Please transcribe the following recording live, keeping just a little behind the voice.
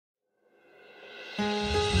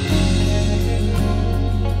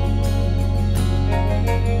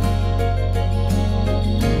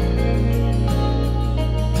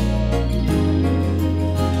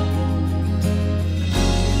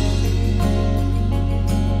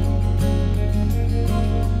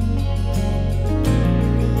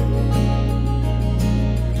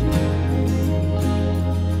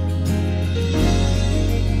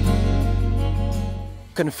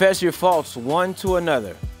Confess your faults one to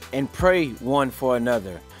another, and pray one for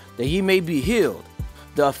another, that ye may be healed.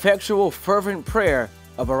 The effectual fervent prayer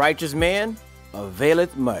of a righteous man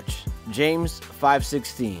availeth much. James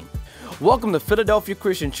 5:16. Welcome to Philadelphia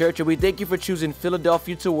Christian Church, and we thank you for choosing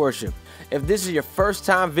Philadelphia to worship. If this is your first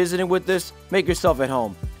time visiting with us, make yourself at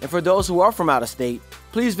home. And for those who are from out of state,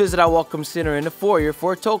 please visit our Welcome Center in the foyer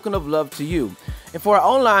for a token of love to you. And for our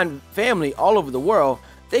online family all over the world,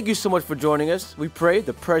 thank you so much for joining us. We pray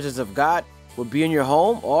the presence of God will be in your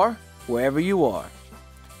home or wherever you are.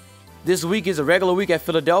 This week is a regular week at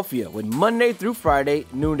Philadelphia with Monday through Friday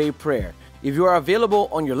noonday prayer. If you are available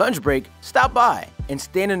on your lunch break, stop by and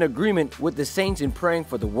stand in agreement with the saints in praying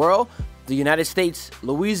for the world, the United States,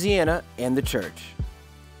 Louisiana, and the church.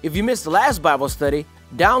 If you missed the last Bible study,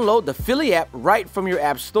 download the Philly app right from your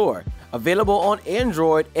app store. Available on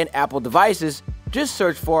Android and Apple devices, just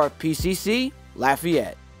search for PCC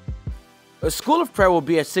Lafayette. A School of Prayer will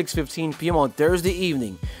be at 6:15 p.m. on Thursday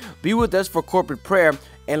evening. Be with us for corporate prayer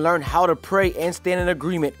and learn how to pray and stand in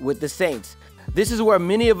agreement with the saints. This is where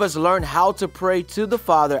many of us learn how to pray to the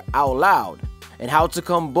Father out loud and how to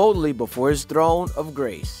come boldly before His throne of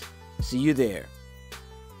grace. See you there.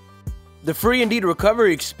 The Free Indeed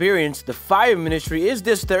Recovery Experience, the Fire Ministry, is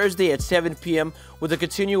this Thursday at 7 p.m. with a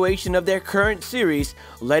continuation of their current series,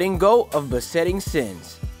 Letting Go of Besetting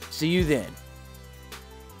Sins. See you then.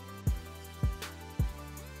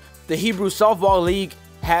 The Hebrew Softball League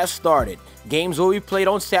has started. Games will be played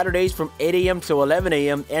on Saturdays from 8 a.m. to 11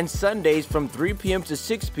 a.m. and Sundays from 3 p.m. to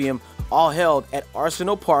 6 p.m., all held at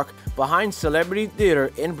Arsenal Park behind Celebrity Theater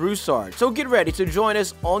in Broussard. So get ready to join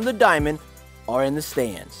us on the diamond or in the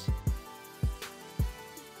stands.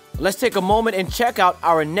 Let's take a moment and check out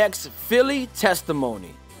our next Philly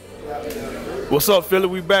testimony. What's up, Philly?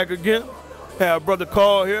 We back again. Have Brother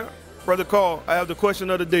Carl here. Brother Carl, I have the question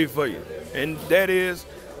of the day for you, and that is,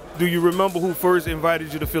 do you remember who first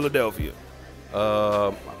invited you to Philadelphia?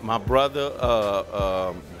 My brother,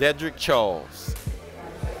 Dedrick Charles,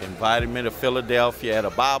 invited me to Philadelphia at a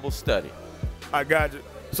Bible study. I got you.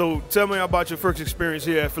 So tell me about your first experience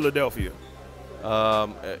here at Philadelphia.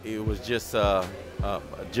 It was just a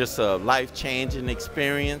life-changing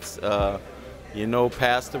experience. You know,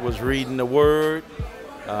 Pastor was reading the Word.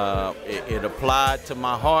 It applied to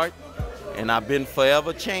my heart, and I've been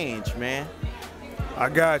forever changed, man. I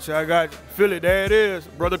got you. Philly, there it is.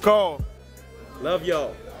 Brother Carl. Love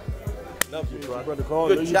y'all. Love you, Brother Carl.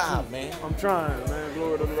 Good job, man. I'm trying, man.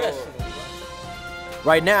 Glory to the Lord.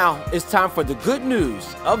 Right now, it's time for the good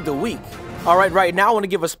news of the week. All right now I want to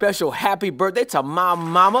give a special happy birthday to my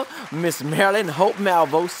mama, Miss Marilyn Hope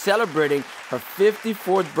Malvo, celebrating her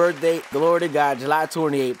 54th birthday. Glory to God, July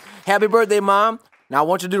 28th. Happy birthday, Mom. Now I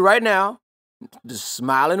want you to do right now, just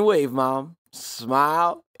smile and wave, Mom.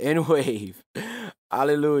 Smile and wave.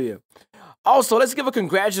 Hallelujah. Also, let's give a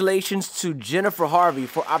congratulations to Jennifer Harvey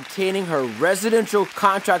for obtaining her residential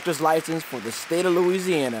contractor's license for the state of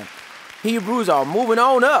Louisiana. Hebrews are moving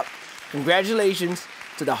on up. Congratulations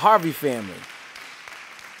to the Harvey family.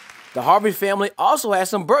 The Harvey family also has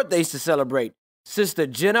some birthdays to celebrate. Sister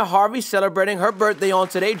Jenna Harvey celebrating her birthday on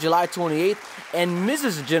today, July 28th, and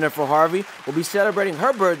Mrs. Jennifer Harvey will be celebrating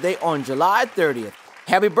her birthday on July 30th.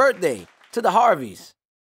 Happy birthday to the Harveys.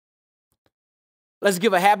 Let's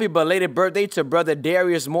give a happy belated birthday to Brother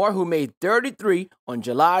Darius Moore, who made 33 on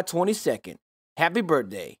July 22nd. Happy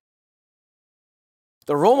birthday.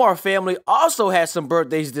 The Romar family also has some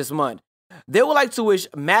birthdays this month. They would like to wish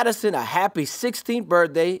Madison a happy 16th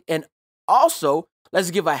birthday, and also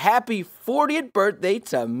let's give a happy 40th birthday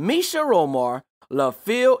to Misha Romar,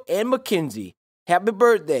 LaPhil, and Mackenzie. Happy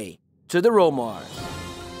birthday to the Romars.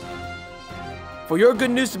 For your good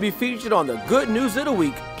news to be featured on the Good News of the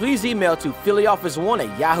Week, please email to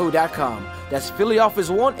phillyoffice1@yahoo.com. That's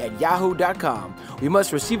phillyoffice1@yahoo.com. We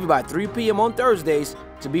must receive it by 3 p.m. on Thursdays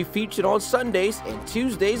to be featured on Sundays and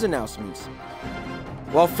Tuesdays' announcements.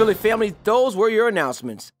 Well, Philly family, those were your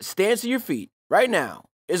announcements. Stand to your feet. Right now,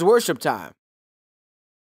 it's worship time.